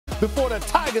before the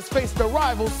Tigers face the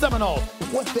rival Seminoles.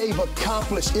 What they've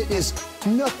accomplished, it is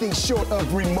nothing short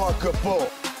of remarkable.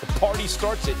 The party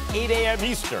starts at 8 a.m.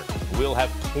 Eastern. We'll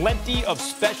have plenty of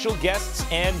special guests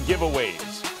and giveaways.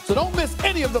 So don't miss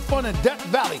any of the fun in Death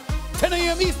Valley, 10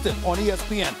 a.m. Eastern on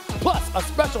ESPN, plus a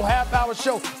special half-hour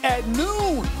show at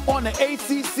noon on the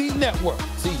ACC Network.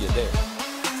 See you there.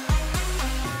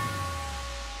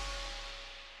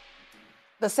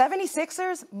 The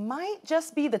 76ers might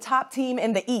just be the top team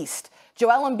in the East.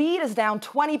 Joel Embiid is down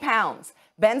 20 pounds.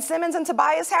 Ben Simmons and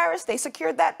Tobias Harris, they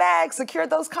secured that bag, secured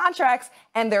those contracts,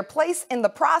 and their place in the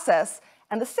process.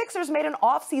 And the Sixers made an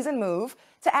offseason move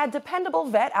to add dependable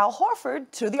vet Al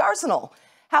Horford to the arsenal.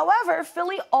 However,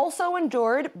 Philly also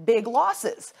endured big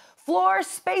losses. Floor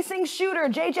spacing shooter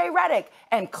J.J. Redick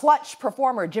and clutch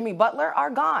performer Jimmy Butler are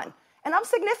gone. And of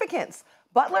significance,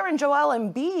 Butler and Joel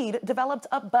Embiid developed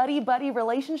a buddy-buddy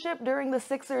relationship during the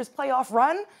Sixers' playoff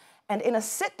run. And in a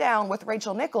sit-down with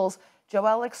Rachel Nichols,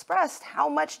 Joel expressed how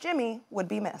much Jimmy would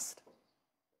be missed.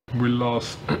 We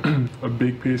lost a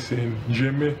big piece in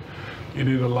Jimmy. He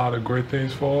did a lot of great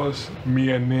things for us.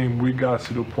 Me and him, we got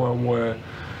to the point where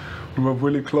we were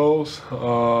really close.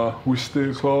 We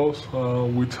still close.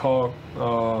 We talk a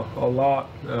lot,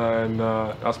 and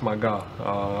that's my guy.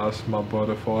 That's my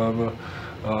brother forever.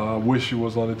 I wish he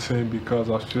was on the team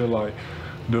because I feel like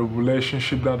the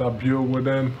relationship that I built with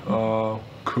him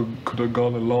could have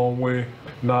gone a long way.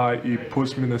 Now it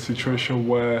puts me in a situation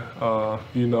where,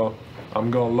 you know,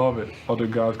 I'm gonna love it. Other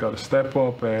guys got to step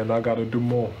up, and I got to do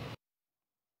more.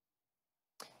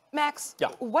 Max,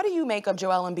 what do you make of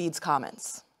Joel Embiid's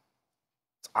comments?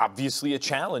 It's obviously a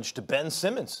challenge to Ben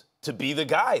Simmons to be the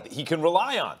guy that he can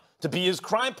rely on, to be his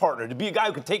crime partner, to be a guy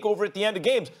who can take over at the end of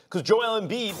games, because Joel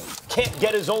Embiid can't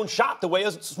get his own shot the way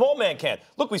a small man can.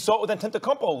 Look, we saw it with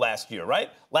Antetokounmpo last year, right?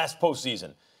 Last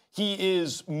postseason. He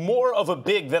is more of a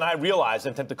big than I realized,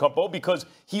 Antetokounmpo, because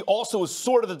he also is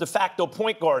sort of the de facto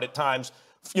point guard at times,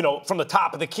 you know, from the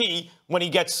top of the key when he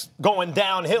gets going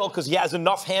downhill, because he has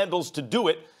enough handles to do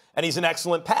it, and he's an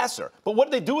excellent passer. But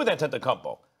what did they do with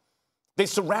Antetokounmpo? They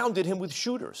surrounded him with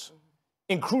shooters,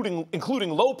 including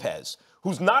Lopez,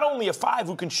 who's not only a 5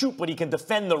 who can shoot, but he can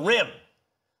defend the rim.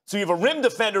 So you have a rim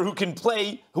defender who can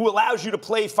play, who allows you to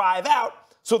play 5 out,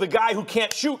 so the guy who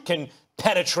can't shoot can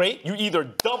penetrate. You either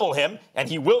double him, and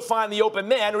he will find the open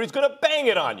man, or he's going to bang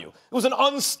it on you. It was an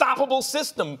unstoppable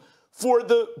system for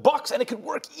the Bucks, and it could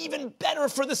work even better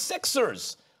for the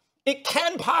Sixers. It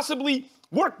can possibly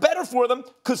work better for them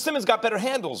because Simmons got better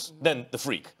handles than the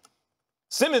Freak.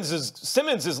 Simmons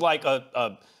is like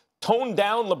a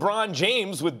toned-down LeBron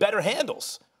James with better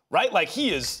handles, right? Like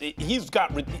he's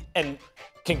got and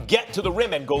can get to the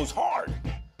rim and goes hard.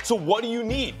 So what do you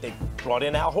need? They brought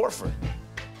in Al Horford.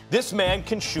 This man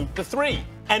can shoot the 3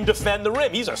 and defend the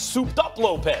rim. He's a souped-up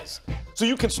Lopez. So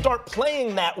you can start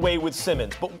playing that way with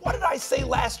Simmons. But what did I say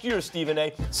last year, Stephen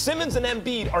A? Simmons and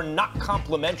Embiid are not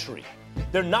complementary.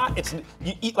 They're not,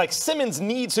 like Simmons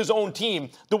needs his own team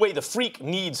the way the Freak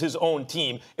needs his own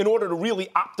team in order to really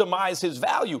optimize his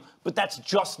value, but that's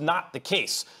just not the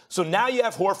case. So now you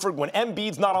have Horford. When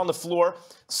Embiid's not on the floor,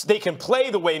 they can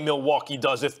play the way Milwaukee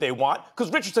does if they want,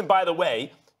 because Richardson, by the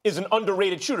way, is an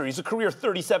underrated shooter. He's a career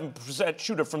 37%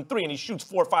 shooter from 3, and he shoots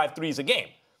 4 or 5 threes a game.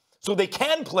 So they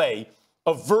can play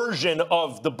a version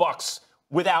of the Bucks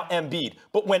without Embiid.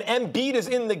 But when Embiid is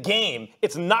in the game,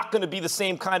 it's not going to be the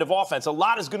same kind of offense. A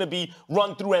lot is going to be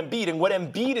run through Embiid. And what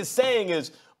Embiid is saying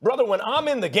is, brother, when I'm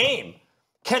in the game,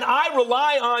 can I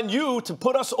rely on you to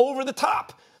put us over the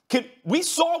top? We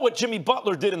saw what Jimmy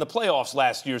Butler did in the playoffs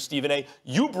last year, Stephen A.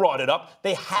 You brought it up.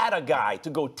 They had a guy to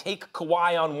go take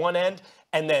Kawhi on one end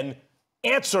and then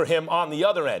answer him on the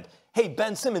other end. Hey,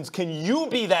 Ben Simmons, can you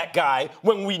be that guy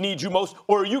when we need you most?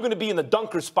 Or are you going to be in the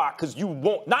dunker spot because you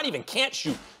won't, not even can't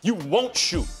shoot, you won't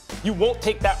shoot. You won't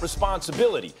take that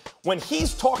responsibility. When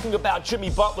he's talking about Jimmy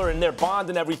Butler and their bond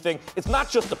and everything, it's not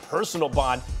just a personal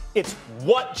bond. It's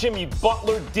what Jimmy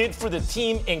Butler did for the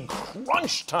team in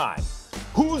crunch time.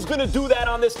 Who's going to do that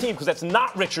on this team? Because that's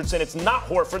not Richardson. It's not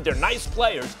Horford. They're nice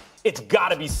players. It's got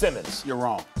to be Simmons. You're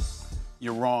wrong.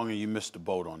 You're wrong, and you missed the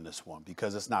boat on this one,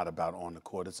 because it's not about on the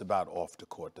court. It's about off the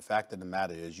court. The fact of the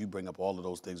matter is, you bring up all of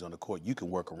those things on the court. You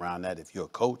can work around that. If you're a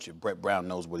coach, if Brett Brown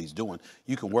knows what he's doing,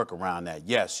 you can work around that.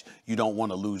 Yes, you don't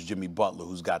want to lose Jimmy Butler,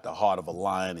 who's got the heart of a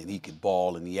lion, and he could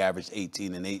ball, and he averaged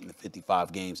 18 and 8 in the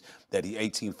 55 games that he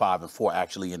 18, 5 and 4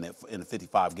 actually in the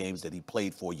 55 games that he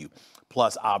played for you.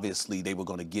 Plus, obviously, they were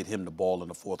going to get him the ball in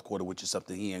the fourth quarter, which is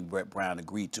something he and Brett Brown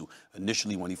agreed to.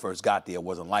 Initially, when he first got there, it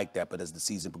wasn't like that. But as the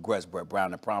season progressed, Brett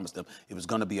Brown had promised them it was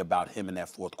going to be about him in that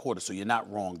fourth quarter. So you're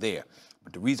not wrong there.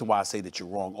 But the reason why I say that you're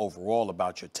wrong overall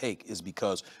about your take is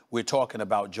because we're talking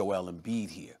about Joel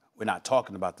Embiid here. We're not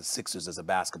talking about the Sixers as a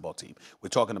basketball team. We're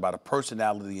talking about a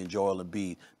personality in Joel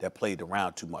Embiid that played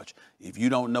around too much. If you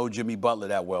don't know Jimmy Butler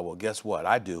that well, guess what?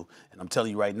 I do. And I'm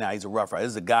telling you right now, he's a rough rider.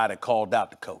 This is a guy that called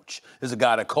out the coach. This is a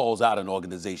guy that calls out an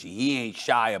organization. He ain't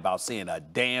shy about saying a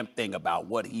damn thing about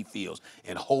what he feels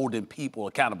and holding people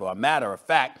accountable. A matter of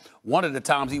fact, one of the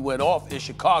times he went off in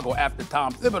Chicago after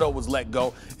Tom Thibodeau was let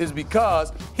go is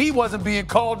because he wasn't being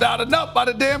called out enough by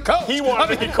the damn coach. He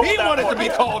wanted to be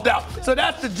called out. So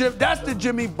that's the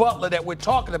Jimmy Butler that we're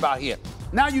talking about here.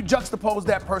 Now you juxtapose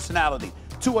that personality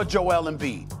to a Joel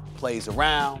Embiid. Plays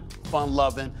around,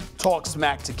 fun-loving, talks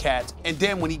smack to cats, and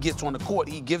then when he gets on the court,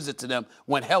 he gives it to them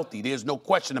when healthy. There's no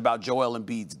question about Joel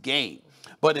Embiid's game.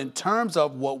 But in terms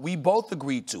of what we both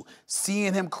agreed to,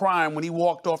 seeing him crying when he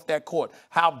walked off that court,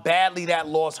 how badly that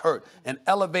loss hurt, and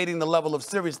elevating the level of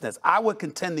seriousness, I would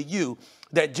contend to you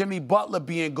that Jimmy Butler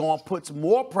being gone puts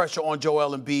more pressure on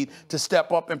Joel Embiid to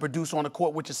step up and produce on the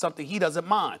court, which is something he doesn't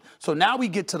mind. So now we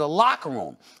get to the locker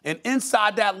room. And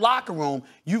inside that locker room,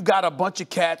 you've got a bunch of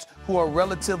cats who are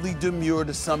relatively demure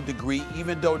to some degree,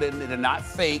 even though they're not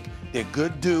fake. They're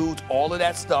good dudes, all of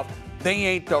that stuff. They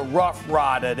ain't the rough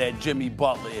rider that Jimmy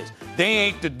Butler is. They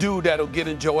ain't the dude that'll get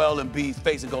in Joel Embiid's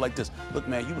face and go like this. Look,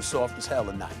 man, you was soft as hell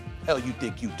tonight. Hell you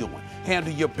think you doing?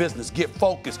 Handle your business. Get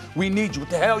focused. We need you.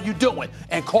 What the hell you doing?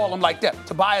 And call him like that.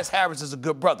 Tobias Harris is a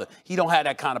good brother. He don't have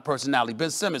that kind of personality. Ben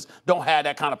Simmons don't have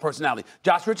that kind of personality.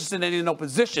 Josh Richardson ain't in no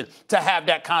position to have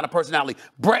that kind of personality.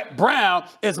 Brett Brown,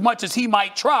 as much as he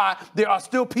might try, there are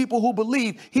still people who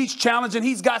believe he's challenging.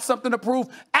 He's got something to prove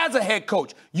as a head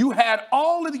coach. You have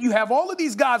all of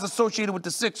these guys associated with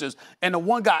the Sixers, and the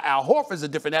one guy, Al Horford's a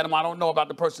different animal. I don't know about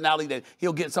the personality that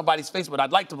he'll get in somebody's face, but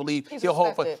I'd like to believe he'll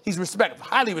hold for. He's respected,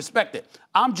 highly respected.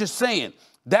 I'm just saying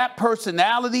that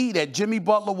personality that Jimmy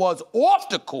Butler was off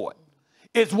the court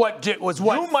is what Joel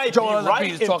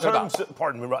Embiid is talking about.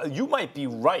 Pardon me, you might be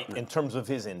right in terms of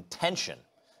his intention.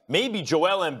 Maybe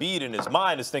Joel Embiid in his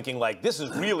mind is thinking like, this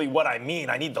is really what I mean.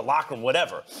 I need the locker room,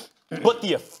 whatever. But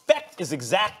the effect is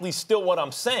exactly still what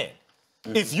I'm saying.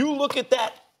 If you look at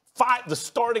that the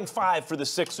starting five for the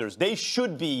Sixers, they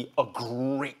should be a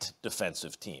great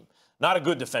defensive team. Not a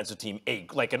good defensive team,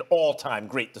 like an all-time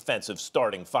great defensive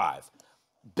starting five.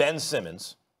 Ben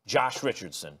Simmons, Josh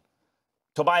Richardson.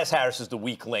 Tobias Harris is the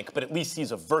weak link, but at least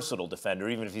he's a versatile defender,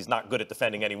 even if he's not good at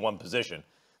defending any one position.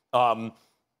 And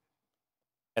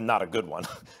not a good one.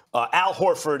 Al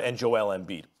Horford and Joel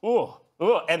Embiid. Ooh.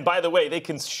 And by the way, they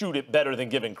can shoot it better than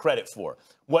given credit for.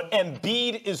 What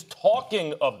Embiid is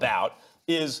talking about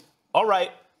is, all right,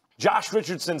 Josh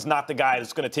Richardson's not the guy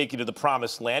that's going to take you to the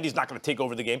promised land. He's not going to take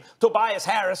over the game. Tobias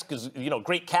Harris, because,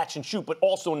 great catch and shoot, but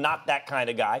also not that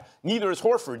kind of guy. Neither is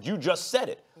Horford. You just said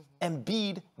it.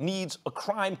 Embiid needs a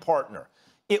crime partner.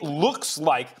 It looks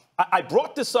like, I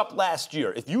brought this up last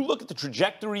year. If you look at the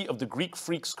trajectory of the Greek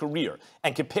Freak's career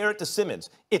and compare it to Simmons,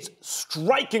 it's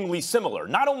strikingly similar,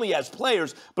 not only as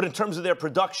players, but in terms of their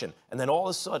production. And then all of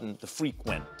a sudden, the Freak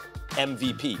went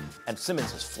MVP, and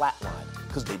Simmons is flatlined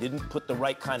because they didn't put the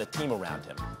right kind of team around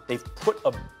him. They've put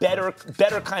a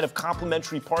better kind of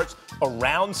complementary parts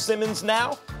around Simmons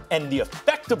now, and the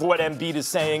effect of what Embiid is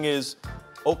saying is,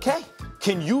 okay,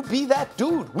 can you be that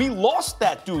dude? We lost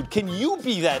that dude. Can you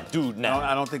be that dude now? No,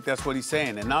 I don't think that's what he's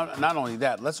saying. And not only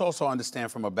that, let's also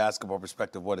understand from a basketball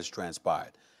perspective what has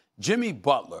transpired. Jimmy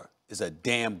Butler is a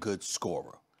damn good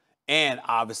scorer and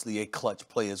obviously a clutch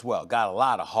player as well. Got a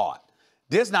lot of heart.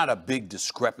 There's not a big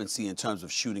discrepancy in terms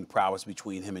of shooting prowess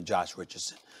between him and Josh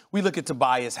Richardson. We look at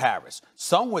Tobias Harris.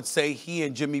 Some would say he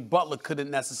and Jimmy Butler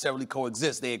couldn't necessarily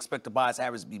coexist. They expect Tobias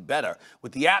Harris to be better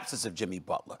with the absence of Jimmy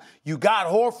Butler. You got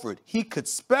Horford. He could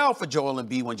spell for Joel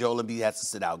Embiid when Joel Embiid has to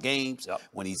sit out games,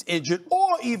 when he's injured, or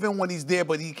even when he's there,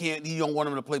 but you don't want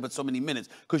him to play but so many minutes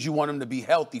because you want him to be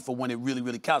healthy for when it really,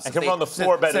 really counts. And can run the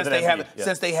floor better than Embiid.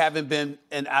 Since they haven't been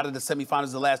out of the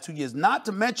semifinals the last 2 years. Not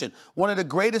to mention, one of the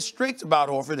greatest strengths about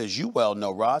Horford, as you well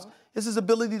know, Roz, is his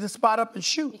ability to spot up and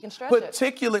shoot. He can stretch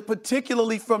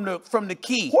particularly from the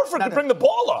key. Horford can bring the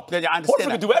ball up. I understand Horford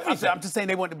can do everything. I'm just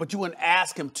saying but you wouldn't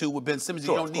ask him to with Ben Simmons.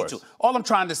 Sure, you don't need to. All I'm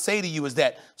trying to say to you is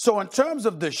that, so in terms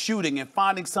of the shooting and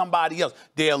finding somebody else,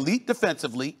 they're elite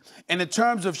defensively, and in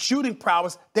terms of shooting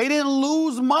prowess, they didn't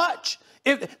lose much.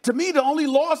 To me, the only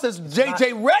loss is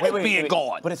J.J. Redick being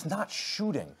gone. But it's not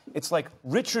shooting. It's like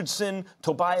Richardson,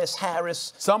 Tobias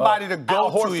Harris. Somebody to go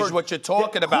Al to Horford. is what you're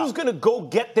talking about. Who's going to go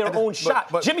get their own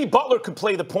shot? Jimmy Butler could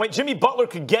play the point. Jimmy Butler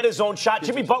could get his own shot.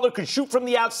 Jimmy Butler could shoot from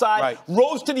the outside,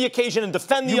 rose to the occasion, and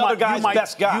defend the other guy's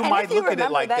best guy. You might look at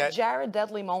it like that Jared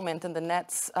Dudley moment in the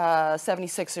Nets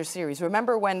 76ers series.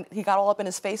 Remember when he got all up in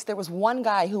his face? There was one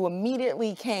guy who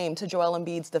immediately came to Joel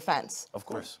Embiid's defense. Of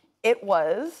course. It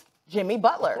was Jimmy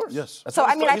Butler. Yes. So,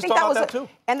 I mean, I think that was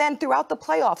and then throughout the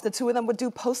playoffs, the two of them would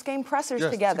do post-game pressers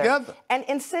together. And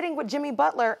in sitting with Jimmy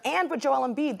Butler and with Joel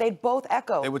Embiid, they'd both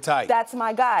echo. They were tight. That's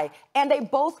my guy. And they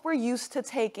both were used to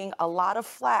taking a lot of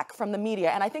flack from the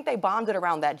media. And I think they bonded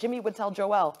around that. Jimmy would tell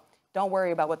Joel, don't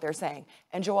worry about what they're saying.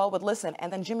 And Joel would listen.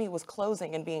 And then Jimmy was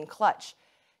closing and being clutch.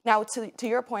 Now, to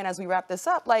your point, as we wrap this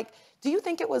up, like, do you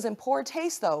think it was in poor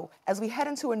taste, though, as we head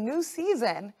into a new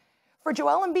season, for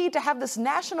Joel Embiid to have this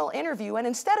national interview, and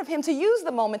instead of him to use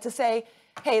the moment to say,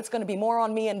 hey, it's going to be more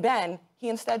on me and Ben, he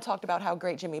instead talked about how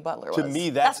great Jimmy Butler was. To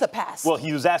me, that's the past. Well,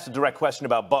 he was asked a direct question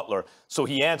about Butler, so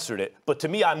he answered it. But to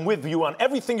me, I'm with you on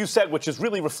everything you said, which is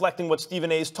really reflecting what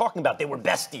Stephen A. is talking about. They were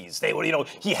besties. They were,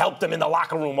 he helped them in the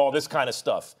locker room, all this kind of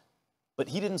stuff. But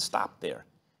he didn't stop there.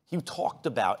 He talked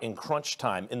about in crunch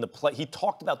time, in the play, he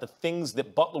talked about the things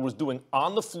that Butler was doing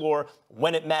on the floor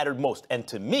when it mattered most. And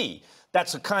to me,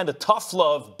 that's a kind of tough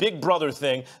love, big brother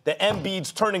thing that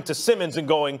Embiid's turning to Simmons and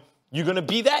going, you going to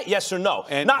be that, yes or no?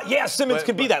 And not, yeah, Simmons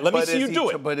can be that. Let me see you do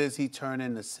it. But is he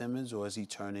turning to Simmons or is he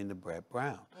turning to Brett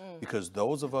Brown? Because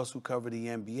those of us who cover the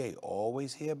NBA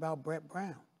always hear about Brett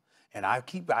Brown. And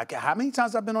how many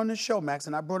times I've been on this show, Max,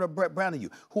 and I brought up Brett Brown to you,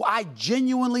 who I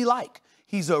genuinely like.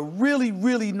 He's a really,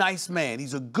 really nice man.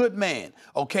 He's a good man,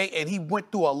 okay? And he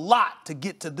went through a lot to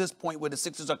get to this point where the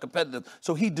Sixers are competitive.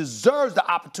 So he deserves the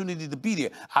opportunity to be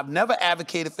there. I've never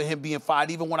advocated for him being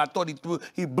fired, even when I thought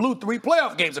he blew 3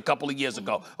 playoff games a couple of years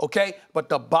ago, okay? But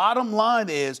the bottom line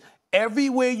is,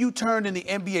 everywhere you turn in the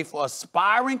NBA for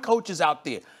aspiring coaches out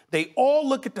there, they all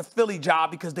look at the Philly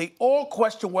job because they all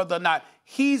question whether or not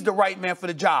he's the right man for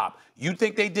the job. You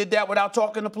think they did that without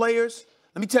talking to players?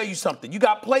 Let me tell you something. You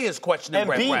got players questioning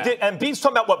Brett Brown. Embiid's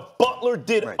talking about what Butler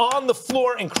did on the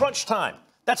floor in crunch time.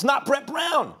 That's not Brett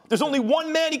Brown. There's only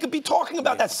one man he could be talking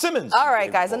about. That's Simmons. All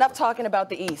right, guys, enough talking about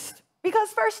the East. Because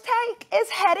First Take is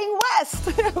heading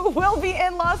west. We'll be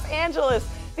in Los Angeles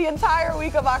the entire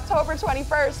week of October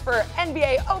 21st for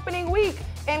NBA opening week,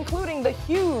 including the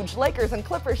huge Lakers and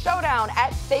Clippers showdown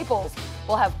at Staples.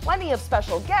 We'll have plenty of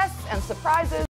special guests and surprises.